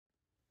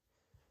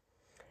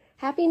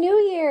Happy New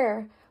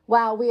Year!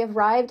 Wow, we have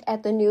arrived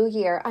at the new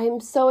year. I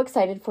am so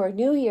excited for a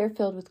new year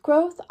filled with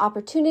growth,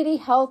 opportunity,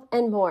 health,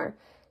 and more.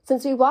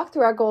 Since we walked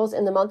through our goals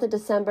in the month of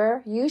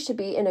December, you should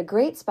be in a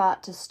great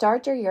spot to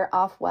start your year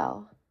off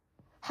well.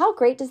 How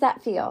great does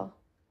that feel?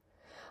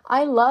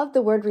 I love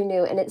the word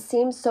renew, and it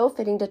seems so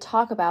fitting to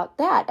talk about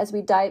that as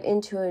we dive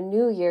into a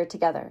new year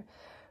together.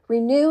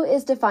 Renew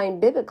is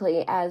defined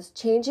biblically as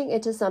changing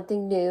into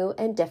something new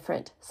and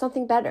different,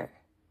 something better.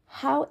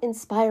 How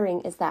inspiring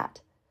is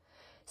that?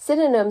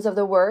 Synonyms of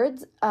the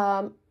words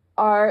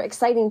are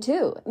exciting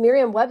too.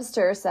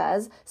 Merriam-Webster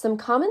says some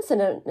common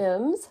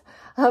synonyms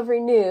of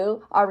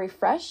renew are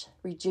refresh,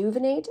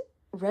 rejuvenate,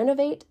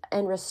 renovate,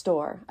 and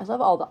restore. I love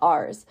all the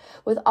R's.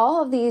 With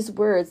all of these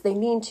words, they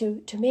mean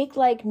to make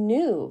like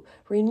new.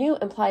 Renew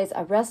implies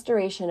a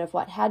restoration of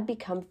what had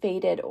become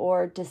faded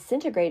or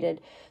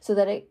disintegrated so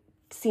that it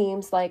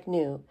seems like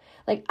new.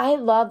 Like, I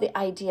love the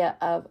idea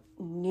of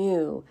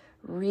new,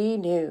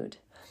 renewed.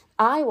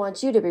 I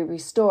want you to be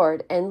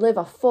restored and live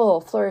a full,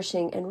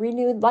 flourishing, and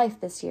renewed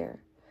life this year.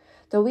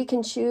 Though we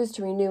can choose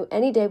to renew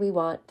any day we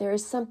want, there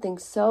is something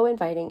so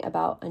inviting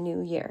about a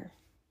new year.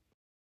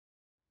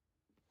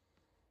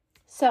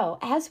 So,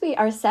 as we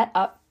are set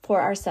up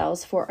for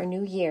ourselves for a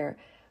new year,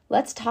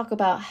 let's talk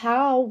about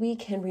how we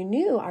can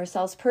renew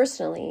ourselves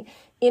personally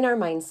in our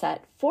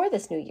mindset for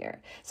this new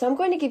year. So, I'm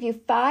going to give you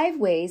 5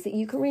 ways that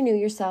you can renew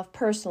yourself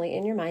personally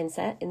in your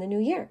mindset in the new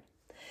year.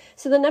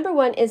 So, the number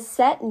 1 is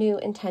set new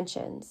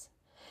intentions.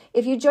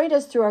 If you joined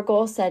us through our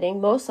goal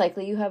setting, most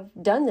likely you have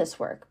done this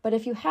work. But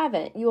if you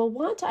haven't, you will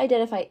want to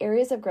identify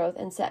areas of growth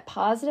and set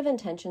positive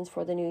intentions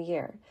for the new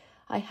year.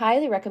 I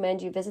highly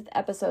recommend you visit the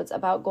episodes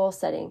about goal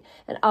setting,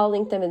 and I'll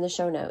link them in the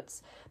show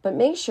notes. But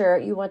make sure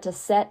you want to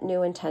set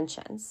new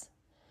intentions.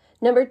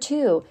 Number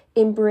 2,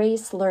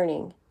 embrace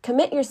learning.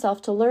 Commit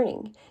yourself to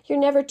learning. You're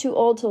never too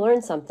old to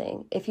learn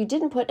something. If you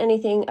didn't put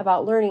anything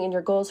about learning in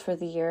your goals for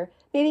the year,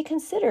 maybe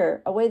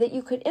consider a way that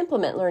you could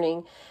implement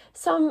learning,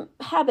 some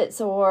habits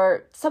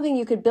or something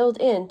you could build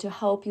in to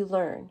help you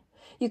learn.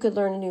 You could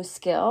learn a new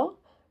skill,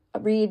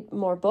 read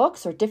more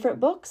books or different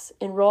books,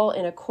 enroll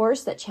in a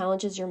course that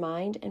challenges your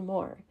mind, and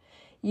more.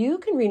 You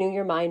can renew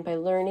your mind by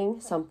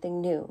learning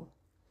something new.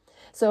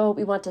 So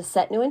we want to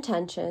set new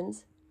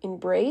intentions,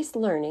 embrace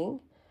learning,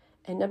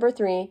 and number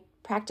 3,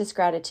 practice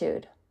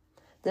gratitude.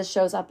 This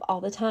shows up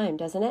all the time,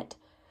 doesn't it?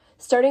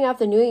 Starting off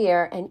the new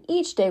year and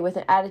each day with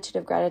an attitude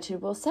of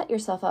gratitude will set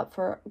yourself up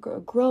for a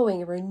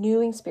growing,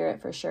 renewing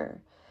spirit for sure.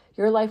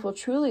 Your life will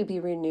truly be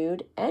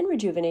renewed and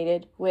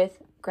rejuvenated with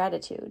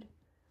gratitude.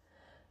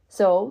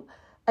 So,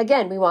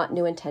 again, we want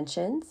new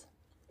intentions,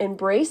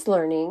 embrace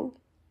learning,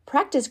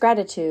 practice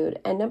gratitude,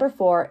 and number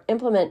 4,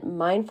 implement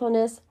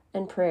mindfulness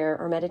and prayer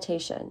or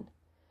meditation.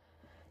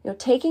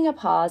 Taking a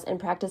pause and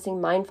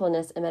practicing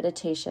mindfulness and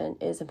meditation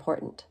is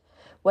important.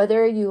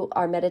 Whether you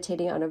are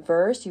meditating on a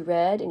verse you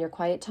read in your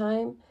quiet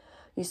time,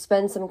 you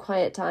spend some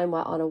quiet time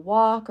while on a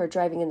walk or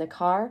driving in the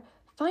car,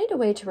 find a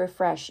way to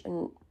refresh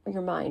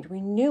your mind,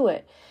 renew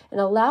it, and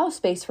allow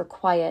space for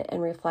quiet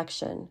and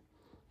reflection.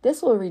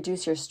 This will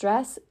reduce your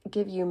stress,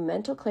 give you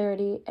mental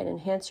clarity, and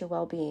enhance your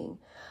well-being.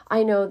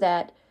 I know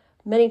that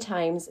many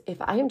times, if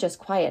I am just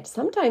quiet,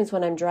 sometimes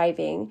when I'm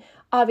driving,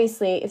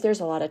 obviously, if there's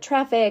a lot of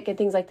traffic and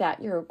things like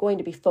that, you're going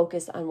to be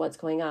focused on what's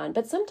going on.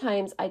 But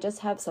sometimes I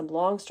just have some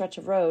long stretch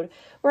of road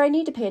where I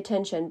need to pay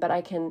attention, but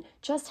I can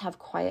just have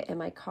quiet in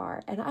my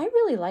car. And I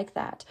really like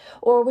that.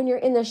 Or when you're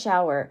in the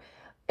shower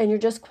and you're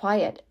just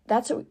quiet,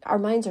 our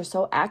minds are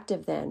so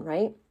active then,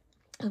 right?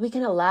 And we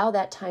can allow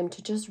that time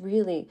to just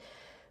really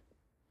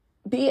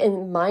be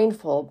in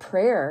mindful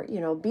prayer,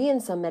 be in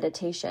some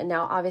meditation.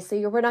 Now,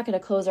 obviously, we're not going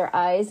to close our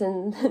eyes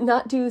and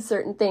not do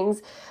certain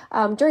things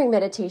during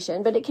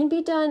meditation, but it can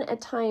be done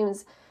at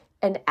times,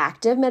 an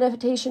active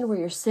meditation where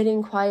you're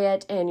sitting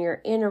quiet and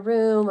you're in a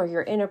room or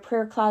you're in a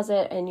prayer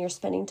closet and you're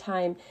spending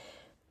time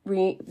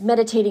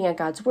meditating on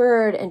God's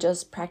word and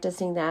just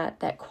practicing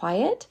that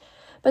quiet.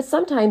 But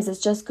sometimes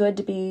it's just good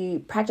to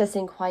be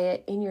practicing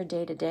quiet in your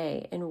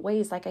day-to-day in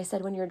ways, like I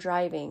said, when you're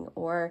driving,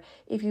 or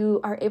if you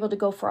are able to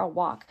go for a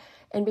walk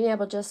and being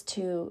able just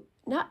to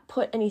not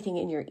put anything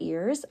in your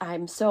ears.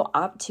 I'm so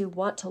apt to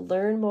want to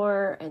learn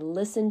more and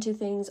listen to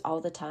things all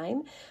the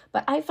time.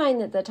 But I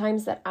find that the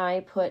times that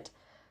I put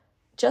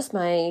just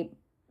my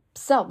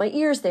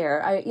ears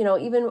there,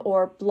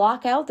 or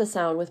block out the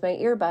sound with my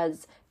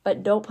earbuds,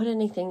 but don't put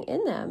anything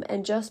in them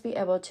and just be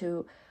able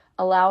to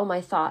allow my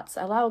thoughts,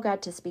 allow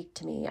God to speak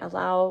to me,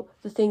 allow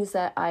the things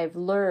that I've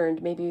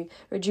learned maybe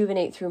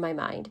rejuvenate through my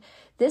mind.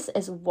 This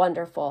is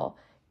wonderful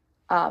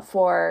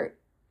for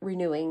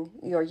renewing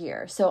your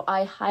year. So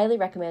I highly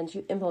recommend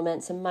you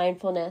implement some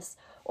mindfulness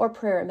or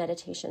prayer and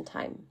meditation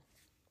time.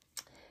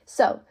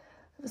 So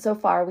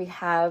far we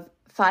have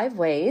 5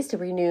 ways to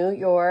renew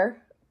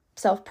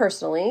yourself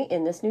personally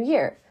in this new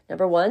year.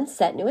 Number 1,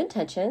 set new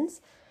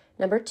intentions.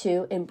 Number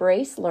 2,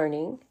 embrace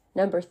learning.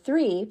 Number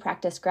 3,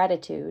 practice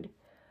gratitude.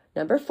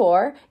 Number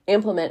 4,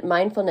 implement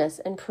mindfulness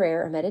and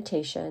prayer or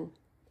meditation.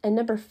 And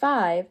number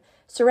 5,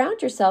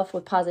 surround yourself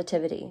with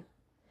positivity.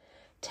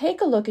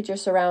 take a look at your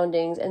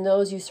surroundings and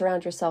those you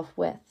surround yourself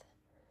with.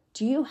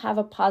 Do you have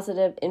a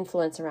positive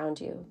influence around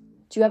you?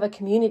 Do you have a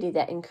community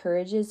that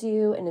encourages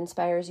you and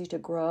inspires you to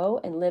grow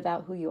and live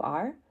out who you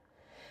are?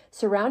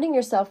 Surrounding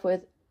yourself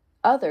with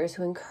others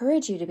who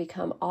encourage you to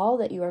become all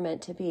that you are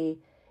meant to be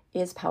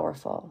is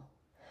powerful.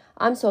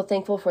 I'm so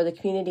thankful for the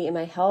community in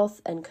my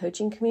health and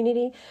coaching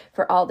community,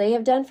 for all they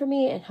have done for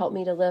me and helped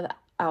me to live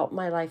out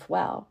my life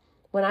well.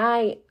 When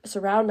I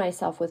surround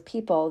myself with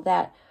people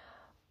that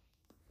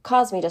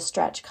cause me to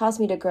stretch, cause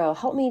me to grow,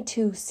 help me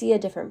to see a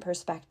different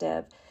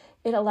perspective,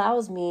 it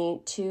allows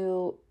me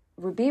to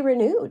be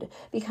renewed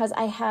because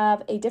I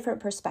have a different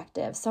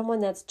perspective, someone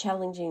that's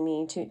challenging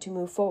me to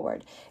move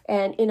forward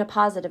and in a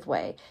positive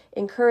way,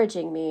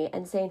 encouraging me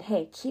and saying,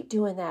 hey, keep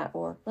doing that,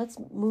 or let's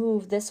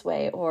move this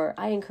way, or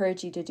I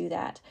encourage you to do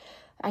that.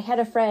 I had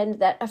a friend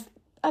that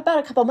about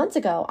a couple months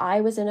ago, I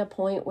was in a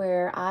point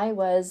where I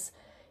was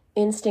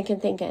in stinking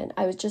thinking.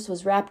 I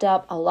was wrapped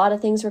up. A lot of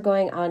things were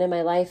going on in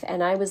my life,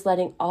 and I was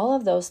letting all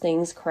of those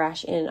things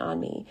crash in on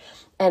me.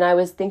 And I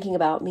was thinking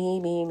about me,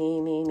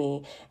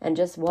 and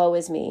just woe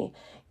is me.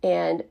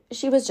 And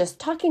she was just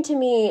talking to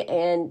me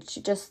and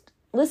she just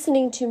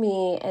listening to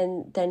me.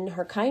 And then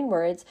her kind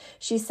words,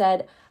 she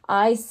said,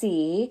 I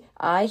see,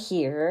 I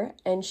hear,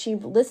 and she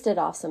listed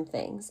off some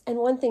things. And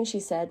one thing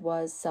she said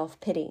was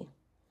self-pity.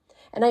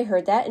 And I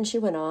heard that, and she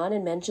went on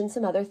and mentioned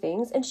some other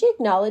things, and she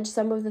acknowledged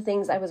some of the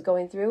things I was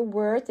going through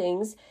were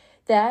things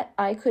that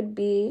I could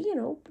be,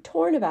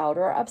 torn about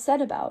or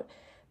upset about.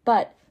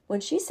 But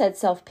when she said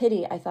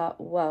self-pity, I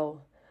thought,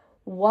 whoa,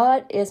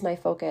 what is my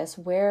focus?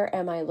 Where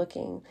am I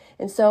looking?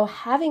 And so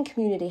having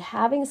community,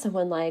 having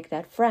someone like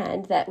that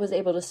friend that was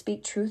able to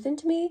speak truth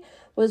into me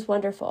was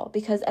wonderful,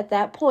 because at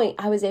that point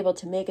I was able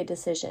to make a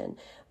decision.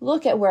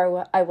 Look at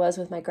where I was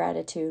with my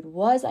gratitude.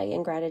 Was I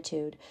in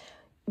gratitude?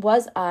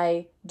 Was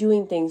I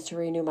doing things to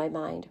renew my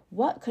mind?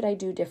 What could I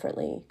do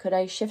differently? Could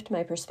I shift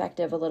my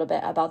perspective a little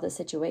bit about the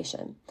situation?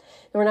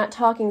 And we're not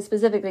talking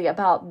specifically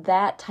about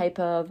that type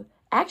of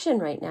action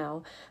right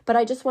now, but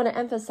I just want to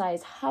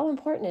emphasize how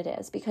important it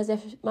is, because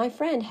if my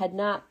friend had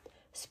not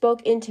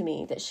spoke into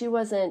me, that she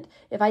wasn't,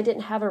 if I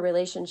didn't have a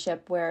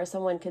relationship where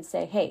someone could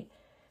say, hey,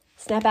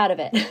 snap out of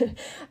it,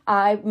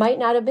 I might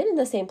not have been in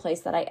the same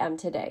place that I am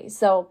today.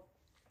 So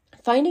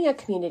finding a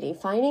community,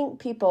 finding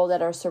people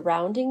that are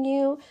surrounding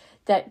you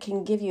that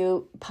can give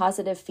you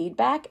positive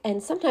feedback.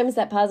 And sometimes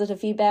that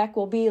positive feedback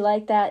will be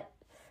like that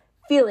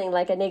feeling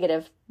like a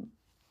negative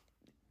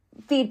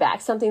feedback,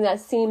 something that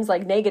seems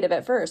like negative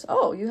at first.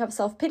 Oh, you have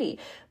self-pity.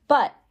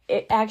 But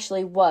it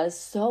actually was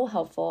so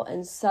helpful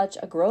and such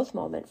a growth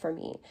moment for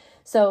me.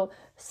 So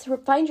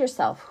find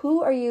yourself.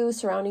 Who are you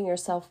surrounding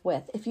yourself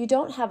with? If you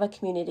don't have a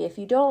community, if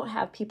you don't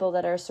have people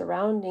that are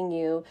surrounding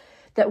you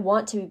that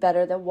want to be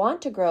better, that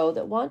want to grow,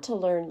 that want to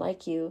learn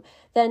like you,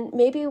 then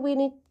maybe we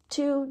need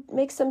to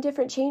make some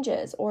different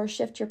changes or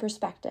shift your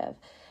perspective.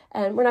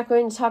 And we're not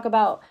going to talk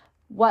about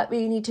what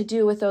we need to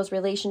do with those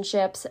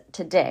relationships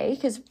today,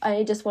 because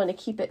I just want to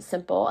keep it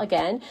simple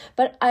again,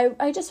 but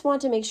I just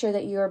want to make sure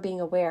that you're being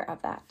aware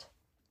of that.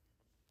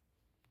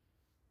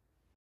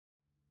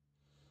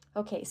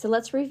 Okay, so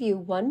let's review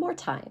one more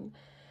time.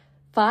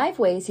 5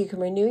 ways you can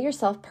renew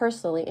yourself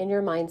personally in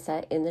your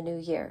mindset in the new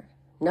year.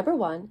 Number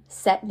 1,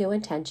 set new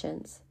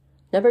intentions.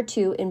 Number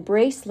 2,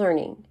 embrace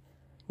learning.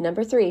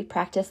 Number 3,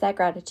 practice that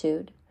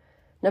gratitude.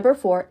 Number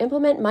 4,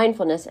 implement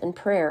mindfulness and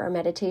prayer or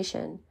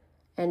meditation.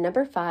 And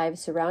number 5,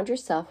 surround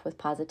yourself with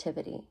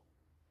positivity.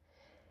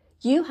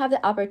 You have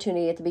the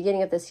opportunity at the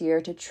beginning of this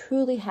year to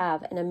truly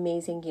have an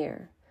amazing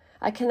year.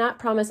 I cannot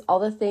promise all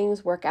the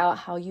things work out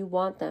how you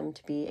want them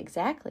to be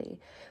exactly,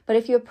 but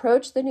if you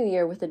approach the new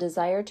year with a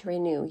desire to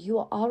renew, you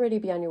will already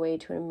be on your way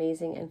to an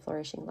amazing and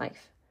flourishing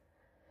life.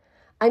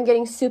 I'm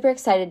getting super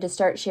excited to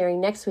start sharing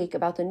next week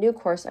about the new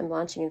course I'm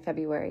launching in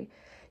February.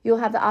 You'll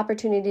have the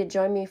opportunity to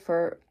join me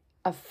for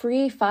a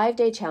free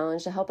 5-day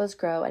challenge to help us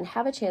grow and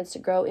have a chance to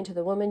grow into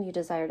the woman you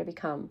desire to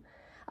become.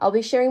 I'll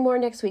be sharing more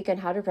next week on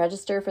how to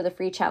register for the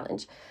free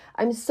challenge.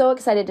 I'm so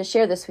excited to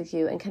share this with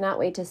you and cannot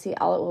wait to see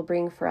all it will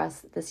bring for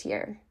us this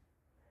year.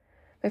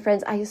 My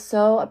friends, I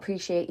so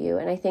appreciate you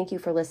and I thank you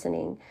for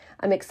listening.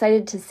 I'm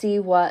excited to see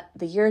what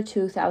the year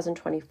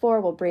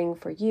 2024 will bring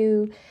for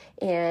you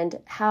and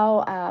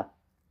how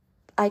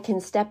I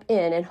can step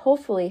in and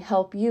hopefully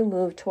help you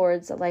move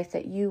towards the life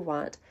that you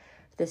want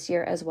this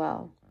year as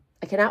well.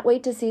 I cannot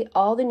wait to see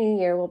all the new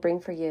year will bring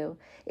for you.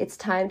 It's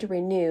time to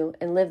renew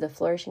and live the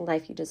flourishing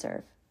life you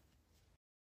deserve.